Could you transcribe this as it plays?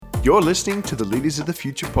You're listening to the Leaders of the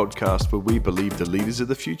Future podcast, where we believe the leaders of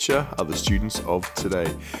the future are the students of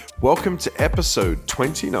today. Welcome to episode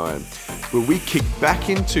 29, where we kick back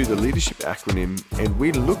into the leadership acronym and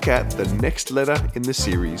we look at the next letter in the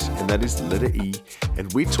series, and that is the letter E,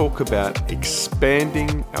 and we talk about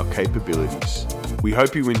expanding our capabilities. We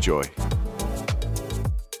hope you enjoy.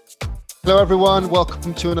 Hello everyone,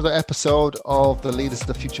 welcome to another episode of the Leaders of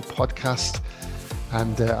the Future podcast.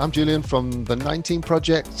 And I'm Julian from the 19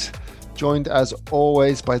 Project, joined as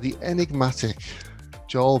always by the enigmatic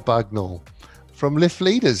Joel Bagnall from Lift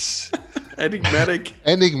Leaders. Enigmatic.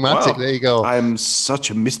 Enigmatic, Wow. There you go. I'm such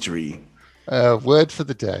a mystery. Word for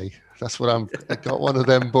the day. That's what I got one of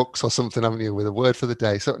them books or something, haven't you, with a word for the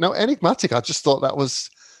day. So no, enigmatic. I just thought that was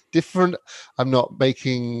different. I'm not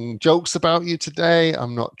making jokes about you today.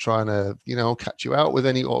 I'm not trying to, catch you out with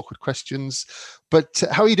any awkward questions. But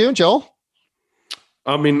how are you doing, Joel?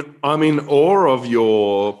 I'm in awe of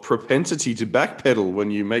your propensity to backpedal when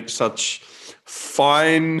you make such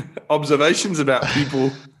fine observations about people.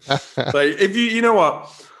 So if you know what,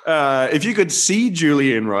 if you could see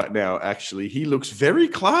Julian right now, actually, he looks very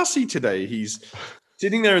classy today. He's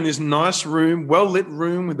sitting there in this nice room, well-lit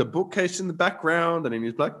room with a bookcase in the background and in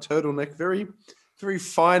his black turtleneck, very, very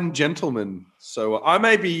fine gentleman. So I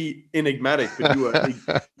may be enigmatic, but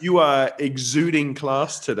you are exuding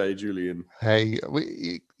class today, Julian. Hey,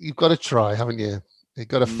 you've got to try, haven't you? You've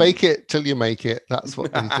got to fake it till you make it. That's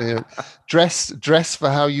what you do. Dress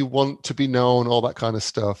for how you want to be known, all that kind of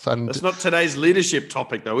stuff. And that's not today's leadership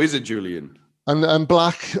topic, though, is it, Julian? And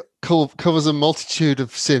black covers a multitude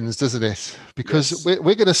of sins, doesn't it? Because yes.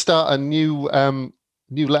 we're going to start a new letter.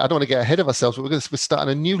 I don't want to get ahead of ourselves, but we're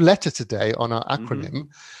starting a new letter today on our acronym.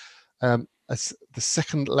 As the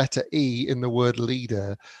second letter E in the word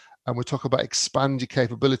leader, and we'll talk about expand your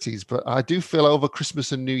capabilities. But I do feel over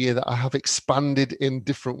Christmas and New Year that I have expanded in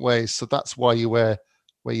different ways. So that's why you wear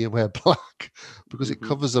black, because it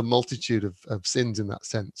covers a multitude of sins in that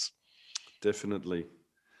sense. Definitely.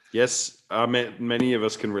 Yes, many of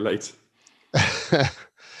us can relate.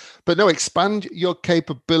 But no, expand your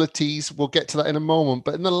capabilities. We'll get to that in a moment.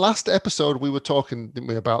 But in the last episode, we were talking, didn't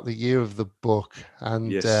we, about the year of the book.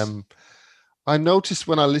 And yes. I noticed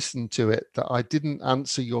when I listened to it that I didn't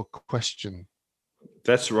answer your question.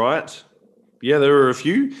 That's right. Yeah, there were a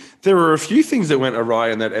few things that went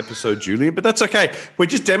awry in that episode, Julian, but that's okay. We're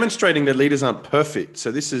just demonstrating that leaders aren't perfect.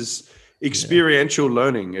 So this is experiential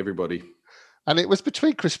learning, everybody. And it was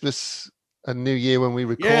between Christmas and New Year when we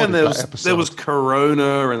recorded and that episode. There was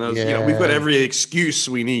Corona, and there was, we've got every excuse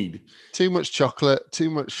we need. Too much chocolate,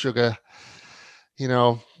 too much sugar,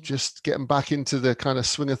 just getting back into the kind of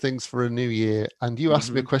swing of things for a new year. And you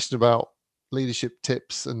asked me a question about leadership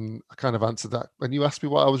tips, and I kind of answered that. And you asked me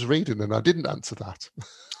what I was reading, and I didn't answer that.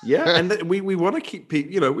 Yeah, and we want to keep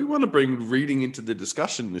people, we want to bring reading into the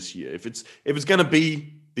discussion this year. If it's going to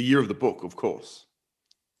be the year of the book, of course.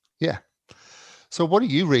 Yeah. So what are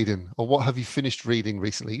you reading, or what have you finished reading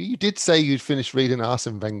recently? You did say you'd finished reading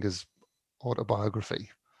Arsene Wenger's autobiography.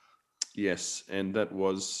 Yes, and that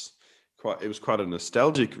was quite a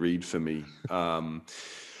nostalgic read for me.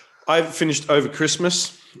 I finished over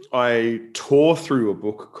Christmas. I tore through a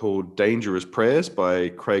book called Dangerous Prayers by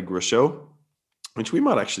Craig Rochelle, which we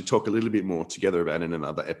might actually talk a little bit more together about in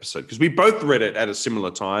another episode, because we both read it at a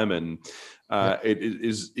similar time, and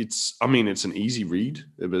it's an easy read.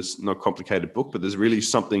 It was not a complicated book, but there's really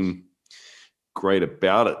something great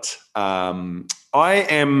about it. I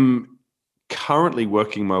am currently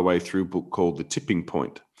working my way through a book called The Tipping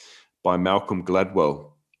Point by Malcolm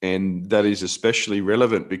Gladwell. And that is especially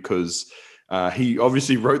relevant because he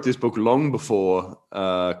obviously wrote this book long before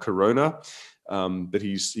Corona. But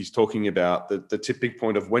he's talking about the tipping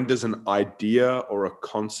point of when does an idea or a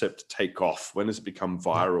concept take off? When does it become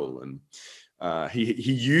viral? And he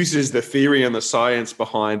uses the theory and the science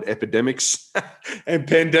behind epidemics and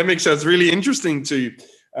pandemics. So it's really interesting to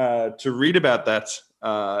read about that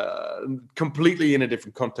completely in a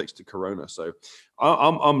different context to Corona. So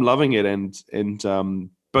I'm loving it, and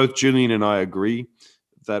both Julian and I agree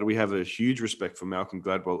that we have a huge respect for Malcolm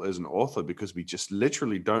Gladwell as an author, because we just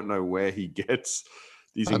literally don't know where he gets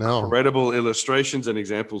these incredible illustrations and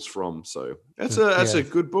examples from. So that's a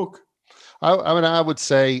good book. I would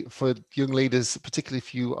say for young leaders, particularly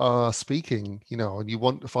if you are speaking, and you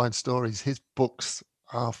want to find stories, his books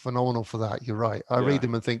are phenomenal for that. You're right. I read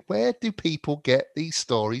them and think, where do people get these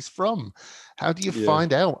stories from? How do you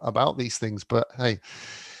find out about these things? But hey,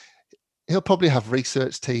 he'll probably have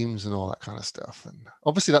research teams and all that kind of stuff. And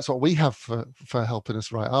obviously that's what we have for helping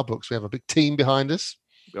us write our books. We have a big team behind us.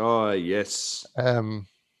 Oh, yes.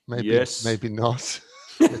 Maybe not.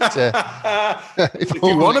 But, if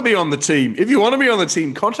you want to be on the team,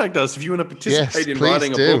 contact us. If you want to participate in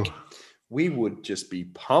writing a book, we would just be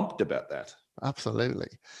pumped about that. Absolutely.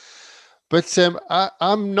 But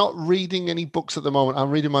I'm not reading any books at the moment. I'm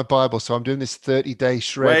reading my Bible. So I'm doing this 30-day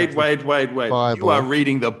shred. Wait. Bible. You are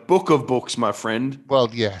reading the book of books, my friend. Well,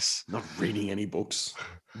 yes. Not reading any books.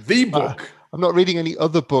 The book. I'm not reading any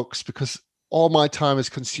other books because all my time is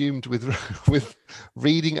consumed with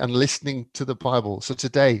reading and listening to the Bible. So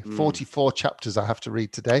today, 44 chapters I have to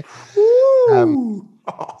read today.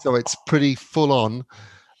 So it's pretty full on.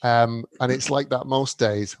 And it's like that most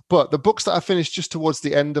days. But the books that I finished just towards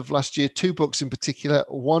the end of last year, 2 books in particular,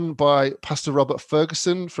 one by Pastor Robert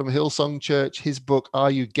Ferguson from Hillsong Church, his book,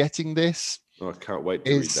 Are You Getting This? Oh, I can't wait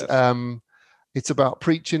to read that. It's about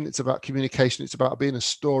preaching, it's about communication, it's about being a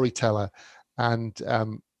storyteller. And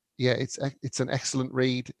it's an excellent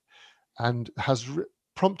read and has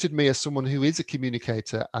prompted me as someone who is a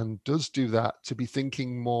communicator and does do that to be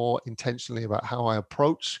thinking more intentionally about how I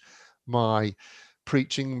approach my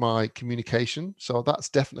preaching, my communication. So that's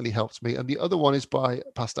definitely helped me. And the other one is by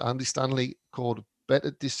Pastor Andy Stanley called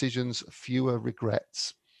Better Decisions, Fewer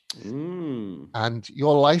Regrets. And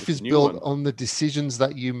your life is built on the decisions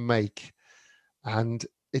that you make. And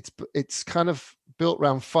it's kind of built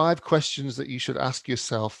around 5 questions that you should ask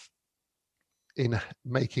yourself in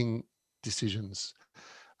making decisions.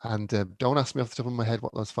 And don't ask me off the top of my head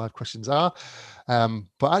what those 5 questions are.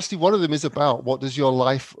 But actually one of them is about what do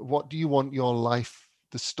you want your life,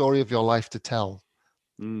 the story of your life to tell?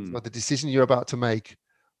 So the decision you're about to make,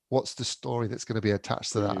 what's the story that's going to be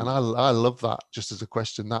attached to that? And I love that just as a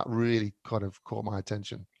question. That really kind of caught my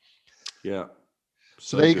attention. Yeah.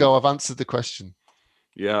 So there you go. I've answered the question.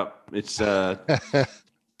 Yeah. It's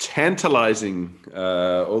tantalizing.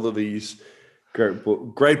 All of these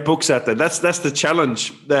great books out there. That's the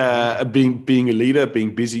challenge. Being a leader,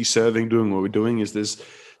 being busy, serving, doing what we're doing is there's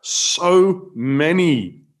so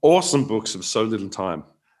many awesome books of so little time.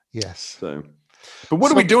 Yes. But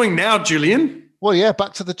what are we doing now, Julian? Well, yeah,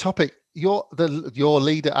 back to the topic. Your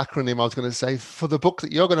leader acronym, I was going to say, for the book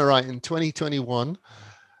that you're going to write in 2021,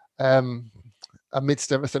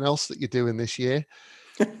 amidst everything else that you're doing this year.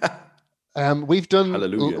 We've done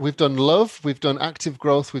love, we've done active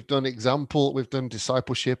growth, we've done example, we've done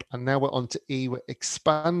discipleship, and now we're on to E. We're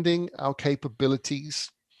expanding our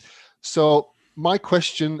capabilities. So my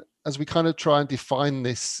question, as we kind of try and define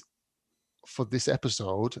this for this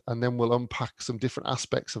episode, and then we'll unpack some different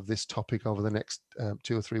aspects of this topic over the next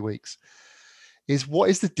 2 or 3 weeks, is what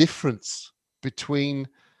is the difference between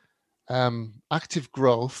active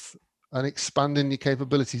growth and expanding your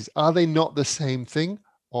capabilities? Are they not the same thing?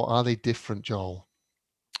 Or are they different, Joel?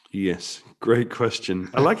 Yes, great question.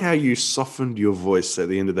 I like how you softened your voice at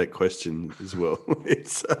the end of that question as well.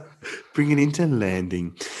 It's bringing it into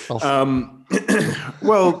landing.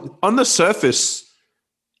 Well, on the surface,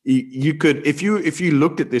 you could, if you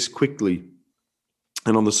looked at this quickly,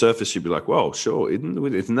 and on the surface, you'd be like, "Well, sure,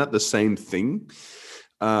 isn't that the same thing?"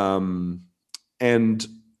 And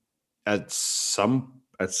at some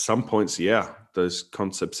points, yeah, those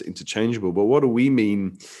concepts are interchangeable. But what do we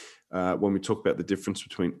mean when we talk about the difference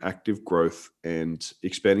between active growth and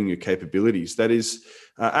expanding your capabilities? That is,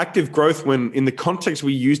 active growth, when in the context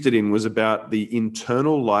we used it in, was about the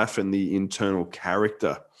internal life and the internal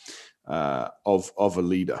character of a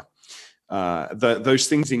leader. Those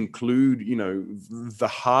things include, the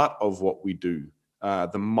heart of what we do,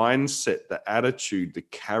 the mindset, the attitude, the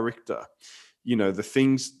character.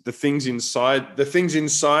 The things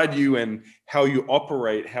inside you and how you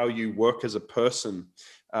operate, how you work as a person,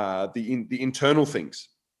 the internal things.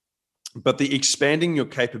 But the expanding your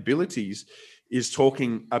capabilities is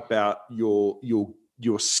talking about your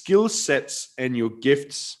skill sets and your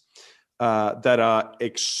gifts that are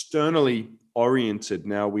externally oriented.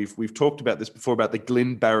 Now we've talked about this before, about the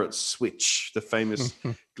Glenn Barrett switch, the famous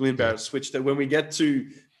Glenn Barrett switch, that when we get to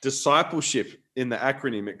discipleship in the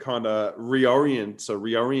acronym, it kind of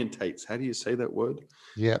reorientates. How do you say that word?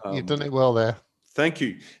 Yeah, you've done it well there. Thank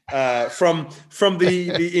you. From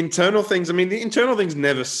the internal things, I mean, the internal things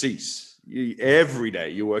never cease. Every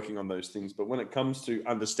day you're working on those things. But when it comes to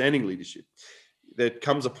understanding leadership, there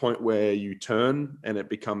comes a point where you turn and it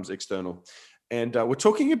becomes external. And we're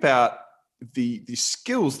talking about the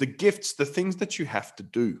skills, the gifts, the things that you have to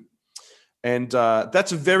do. And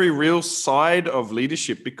that's a very real side of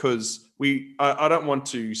leadership, because I don't want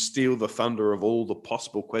to steal the thunder of all the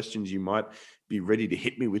possible questions you might be ready to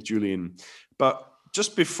hit me with, Julian. But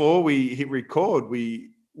just before we hit record,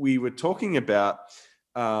 we were talking about,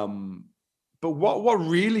 but what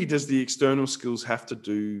really does the external skills have to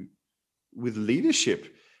do with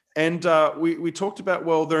leadership? And we talked about,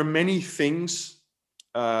 well, there are many things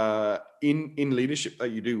in leadership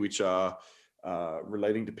that you do which are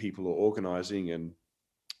relating to people or organizing, and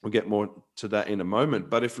we'll get more to that in a moment.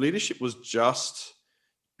 But if leadership was just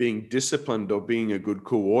being disciplined or being a good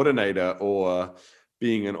coordinator or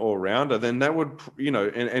being an all-rounder, then that would,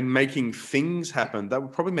 and making things happen, that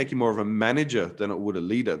would probably make you more of a manager than it would a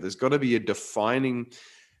leader. There's got to be a defining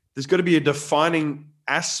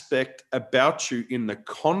aspect about you in the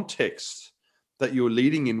context that you're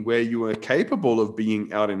leading in, where you are capable of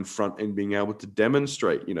being out in front and being able to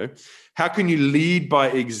demonstrate. How can you lead by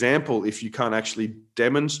example if you can't actually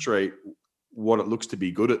demonstrate what it looks to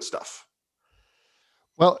be good at stuff?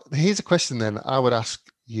 Well, here's a question then I would ask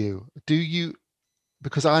you.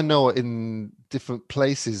 Because I know in different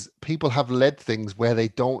places, people have led things where they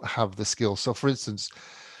don't have the skill. So for instance,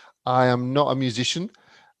 I am not a musician.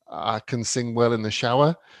 I can sing well in the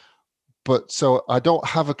shower, but so I don't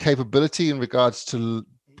have a capability in regards to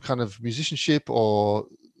kind of musicianship or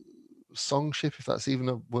songship, if that's even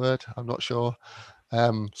a word. I'm not sure.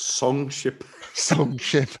 Songship.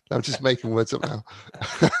 I'm just making words up now.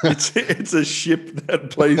 It's a ship that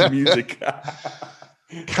plays music.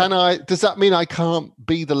 Does that mean I can't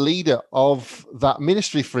be the leader of that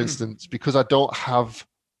ministry, for instance, because I don't have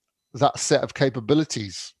that set of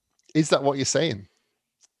capabilities? Is that what you're saying?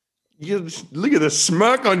 You look at the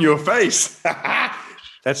smirk on your face.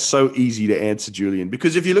 That's so easy to answer, Julian,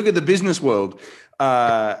 because if you look at the business world,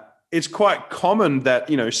 it's quite common that,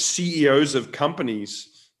 CEOs of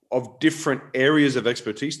companies of different areas of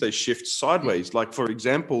expertise, they shift sideways. Like, for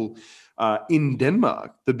example, in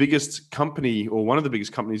Denmark, the biggest company, or one of the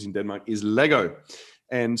biggest companies in Denmark, is Lego.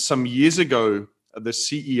 And some years ago, the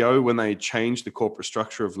CEO, when they changed the corporate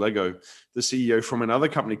structure of Lego, the CEO from another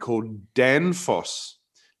company called Danfoss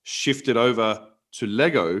shifted over to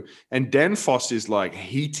Lego. And Danfoss is like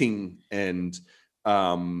heating and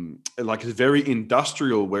like it's very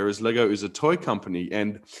industrial, whereas Lego is a toy company.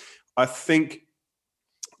 And I think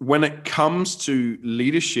when it comes to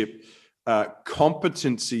leadership,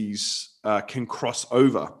 competencies can cross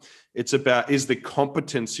over. It's about, is the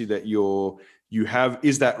competency that you have,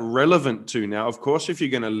 is that relevant to? Now, of course, if you're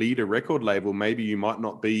going to lead a record label, maybe you might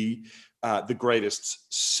not be the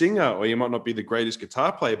greatest singer, or you might not be the greatest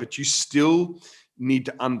guitar player, but you still need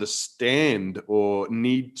to understand or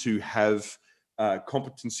need to have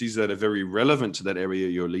competencies that are very relevant to that area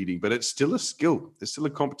you're leading. But it's still a skill. It's still a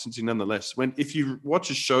competency nonetheless. If you watch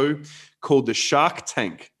a show called The Shark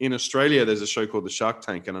Tank, in Australia, there's a show called The Shark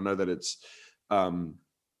Tank, and I know that it's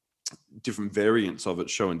different variants of it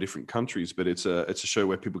show in different countries, but it's a show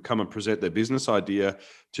where people come and present their business idea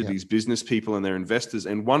to these business people and their investors.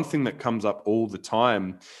 And one thing that comes up all the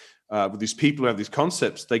time with these people who have these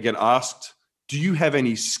concepts, they get asked, do you have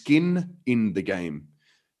any skin in the game?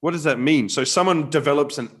 What does that mean? So someone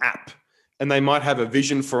develops an app, and they might have a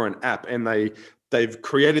vision for an app, and they've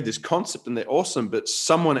created this concept and they're awesome, but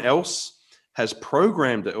someone else has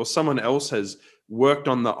programmed it, or someone else has worked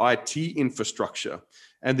on the IT infrastructure.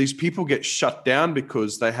 And these people get shut down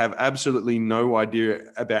because they have absolutely no idea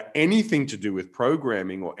about anything to do with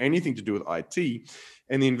programming or anything to do with IT.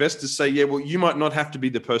 And the investors say, yeah, well, you might not have to be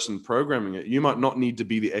the person programming it. You might not need to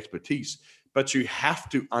be the expertise, but you have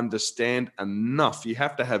to understand enough. You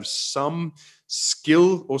have to have some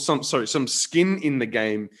skill or some skin in the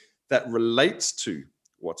game that relates to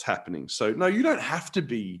what's happening. So no, you don't have to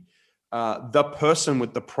be the person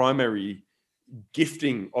with the primary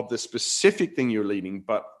gifting of the specific thing you're leading,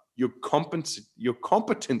 but your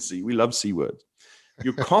competency, we love C words,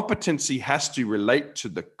 your competency has to relate to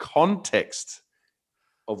the context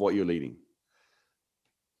of what you're leading.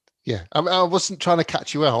 Yeah, I wasn't trying to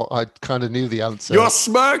catch you out. I kind of knew the answer. Your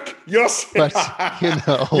smirk, but,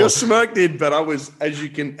 your smirk did, but I was, as you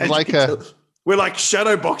can tell, we're like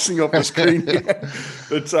shadow boxing off the screen.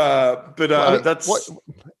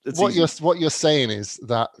 What you're saying is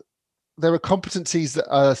that there are competencies that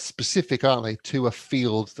are specific, aren't they, to a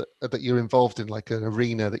field that you're involved in, like an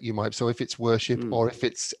arena that you might. So if it's worship, or if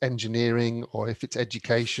it's engineering, or if it's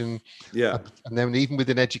education, and then even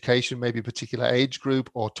within education, maybe a particular age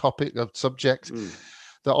group or topic of subject,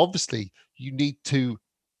 that obviously you need to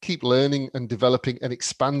keep learning and developing and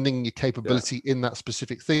expanding your capability in that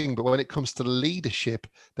specific thing. But when it comes to leadership,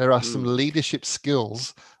 there are some leadership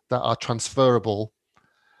skills that are transferable.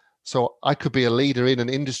 So I could be a leader in an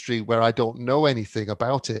industry where I don't know anything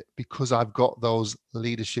about it because I've got those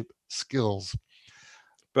leadership skills.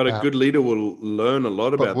 But a good leader will learn a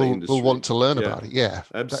lot about the industry. Will want to learn about it. Yeah,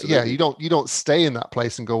 absolutely. You don't stay in that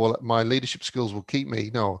place and go, well, my leadership skills will keep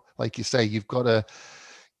me. No, like you say, you've got to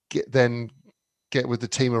get with the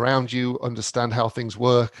team around you, understand how things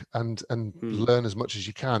work, and Hmm. learn as much as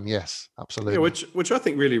you can. Yes, absolutely. Yeah, which I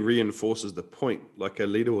think really reinforces the point. Like a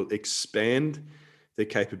leader will expand their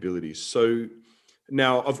capabilities. So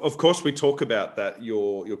now, of course, we talk about that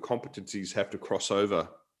your competencies have to cross over.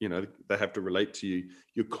 You know, they have to relate to you.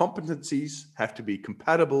 Your competencies have to be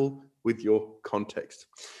compatible with your context.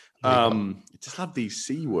 There you go. I just love these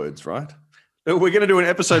C words, right? We're going to do an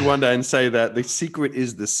episode one day and say that the secret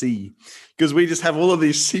is the C, because we just have all of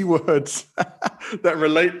these C words that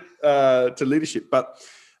relate to leadership. But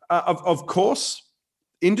of course,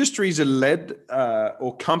 industries are led,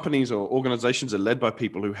 or companies or organizations are led by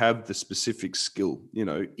people who have the specific skill, you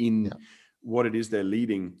know, in what it is they're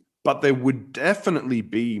leading. But there would definitely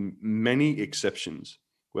be many exceptions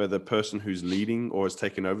where the person who's leading or has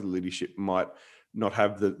taken over the leadership might not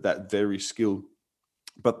have that very skill.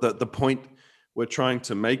 But the point we're trying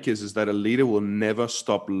to make is that a leader will never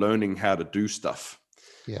stop learning how to do stuff.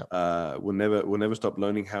 Yeah. We'll never stop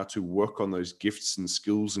learning how to work on those gifts and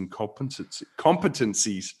skills and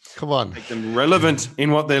competencies. Come on. Make them relevant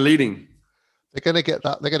in what they're leading. They're going to get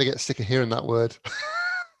that. They're going to get sick of hearing that word.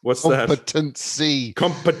 What's Competency. that?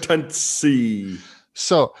 Competency.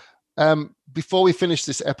 So, before we finish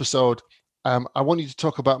this episode, I want you to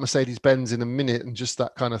talk about Mercedes-Benz in a minute and just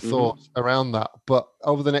that kind of thought around that. But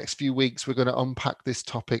over the next few weeks, we're going to unpack this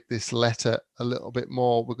topic, this letter, a little bit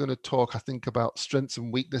more. We're going to talk, I think, about strengths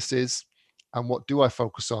and weaknesses. And what do I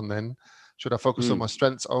focus on then? Should I focus on my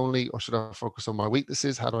strengths only, or should I focus on my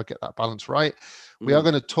weaknesses? How do I get that balance right? We are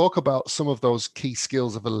going to talk about some of those key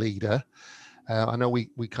skills of a leader. I know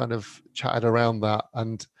we kind of chatted around that,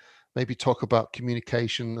 and maybe talk about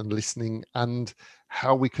communication and listening and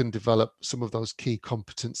how we can develop some of those key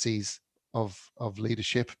competencies of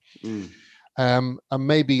leadership. And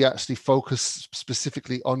maybe actually focus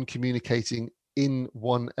specifically on communicating in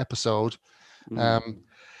one episode.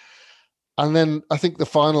 And then I think the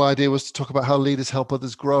final idea was to talk about how leaders help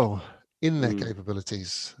others grow in their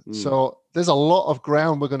capabilities. So there's a lot of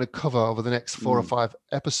ground we're going to cover over the next 4 or 5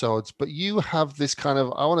 episodes, but you have this kind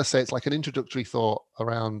of, I want to say it's like an introductory thought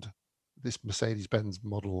around this Mercedes-Benz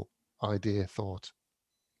model idea thought.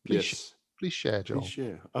 Please share, Joel. Please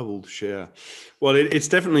share. I will share. Well, it's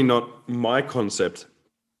definitely not my concept,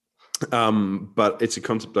 but it's a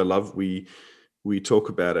concept I love. We talk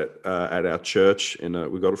about it at our church,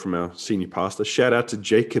 and we got it from our senior pastor. Shout out to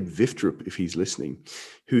Jacob Viftrup if he's listening,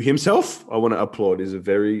 who himself, I want to applaud, is a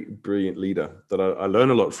very brilliant leader that I learn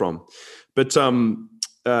a lot from. But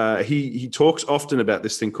he talks often about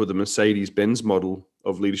this thing called the Mercedes-Benz model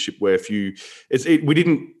of leadership, where it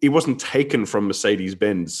wasn't taken from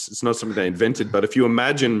Mercedes-Benz. It's not something they invented, but if you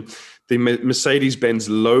imagine the Mercedes-Benz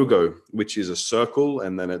logo, which is a circle,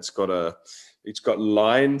 and then it's got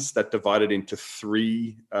lines that divide it into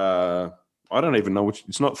 3. I don't even know which.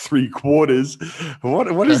 It's not 3 quarters.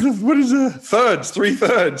 What is the thirds? 3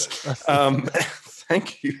 thirds.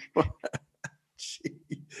 Thank you.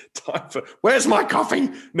 Where's my coffee?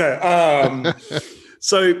 No.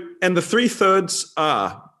 So, and the 3 thirds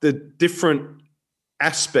are the different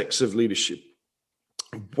aspects of leadership.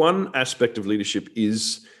 One aspect of leadership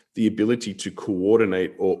is the ability to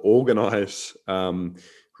coordinate or organize.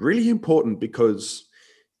 Really important, because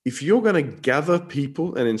if you're going to gather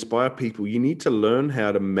people and inspire people, you need to learn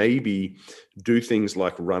how to maybe do things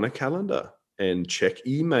like run a calendar and check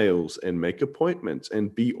emails and make appointments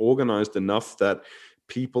and be organized enough that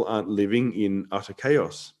people aren't living in utter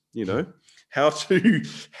chaos, you know, how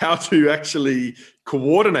to actually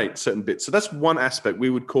coordinate certain bits. So that's one aspect. We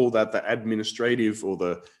would call that the administrative or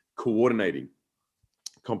the coordinating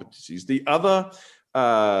competencies. The other,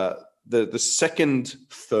 the second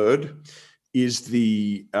third is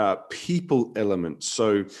the people element.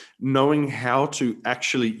 So knowing how to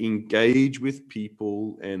actually engage with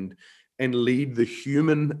people and lead the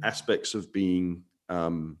human aspects of being a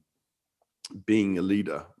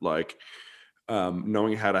leader, like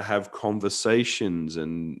knowing how to have conversations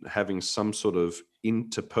and having some sort of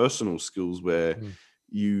interpersonal skills where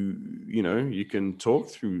you can talk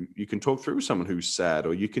through someone who's sad,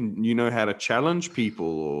 or you know how to challenge people,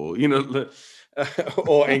 or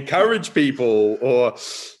or encourage people, or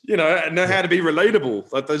know how to be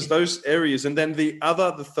relatable, like those areas. And then the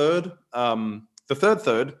third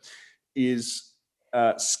third is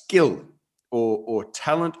skill or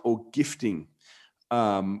talent or gifting,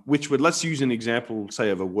 which would, let's use an example, say,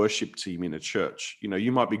 of a worship team in a church.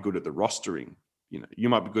 You might be good at the rostering, you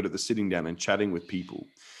might be good at the sitting down and chatting with people,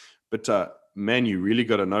 but man, you really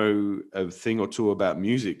got to know a thing or two about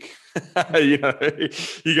music. You got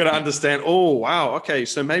to understand, oh, wow, okay,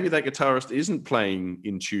 so maybe that guitarist isn't playing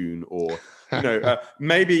in tune, or,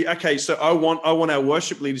 maybe, okay, so I want our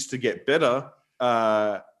worship leaders to get better.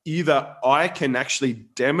 Either I can actually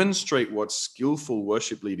demonstrate what skillful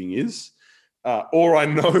worship leading is, or I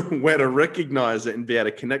know where to recognize it and be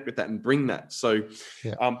able to connect with that and bring that. So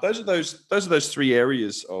those are those three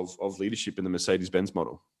areas of leadership in the Mercedes-Benz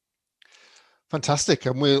model. Fantastic.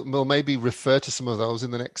 And we'll maybe refer to some of those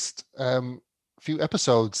in the next few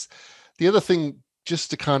episodes. The other thing, just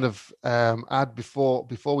to kind of add before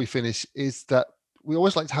we finish, is that we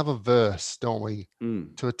always like to have a verse, don't we,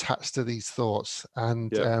 to attach to these thoughts.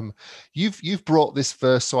 And you've brought this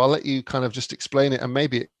verse, so I'll let you kind of just explain it, and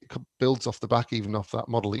maybe it builds off the back even off that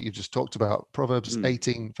model that you just talked about. Proverbs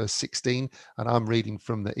 18 verse 16, and I'm reading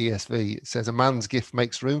from the ESV. It says, "A man's gift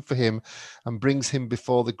makes room for him and brings him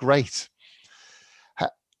before the great."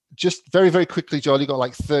 Just very, very quickly, Joel, you got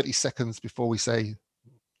like 30 seconds before we say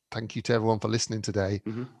thank you to everyone for listening today.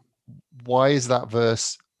 Why is that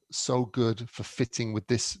verse so good for fitting with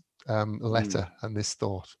this letter and this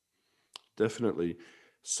thought? Definitely.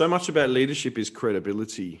 So much about leadership is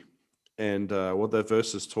credibility. And what that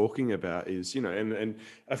verse is talking about is, and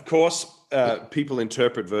of course, people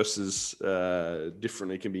interpret verses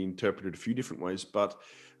differently, can be interpreted a few different ways, but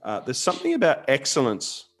there's something about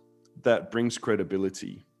excellence that brings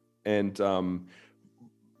credibility. And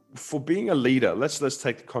for being a leader, let's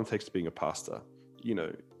take the context of being a pastor.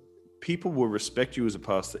 People will respect you as a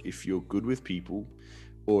pastor if you're good with people,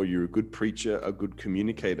 or you're a good preacher, a good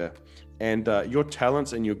communicator, and your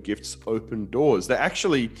talents and your gifts open doors.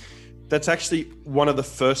 That's actually one of the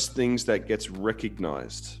first things that gets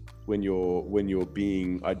recognized when you're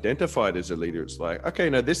being identified as a leader. It's like,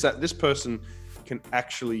 okay, no, this person can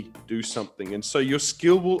actually do something, and so your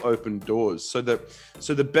skill will open doors. So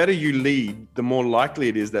the better you lead, the more likely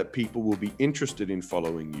it is that people will be interested in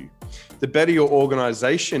following you. The better your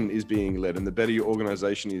organization is being led, and the better your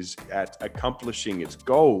organization is at accomplishing its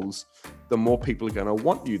goals, the more people are going to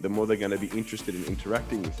want you, the more they're going to be interested in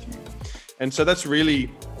interacting with you. And so that's really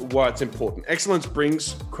why it's important. Excellence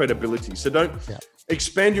brings credibility. So don't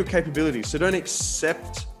expand your capabilities. So don't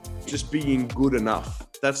accept just being good enough.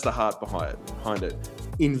 That's the heart behind it.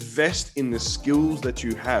 Invest in the skills that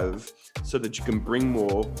you have so that you can bring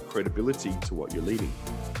more credibility to what you're leading.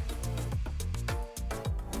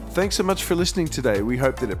 Thanks so much for listening today. We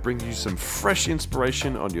hope that it brings you some fresh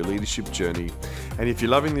inspiration on your leadership journey. And if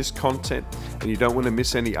you're loving this content and you don't want to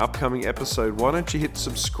miss any upcoming episode, why don't you hit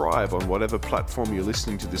subscribe on whatever platform you're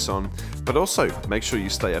listening to this on, but also make sure you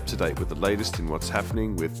stay up to date with the latest in what's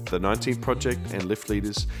happening with the 19 Project and Lift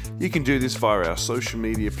Leaders. You can do this via our social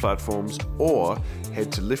media platforms, or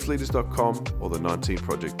head to liftleaders.com or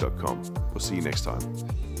the19project.com. We'll see you next time.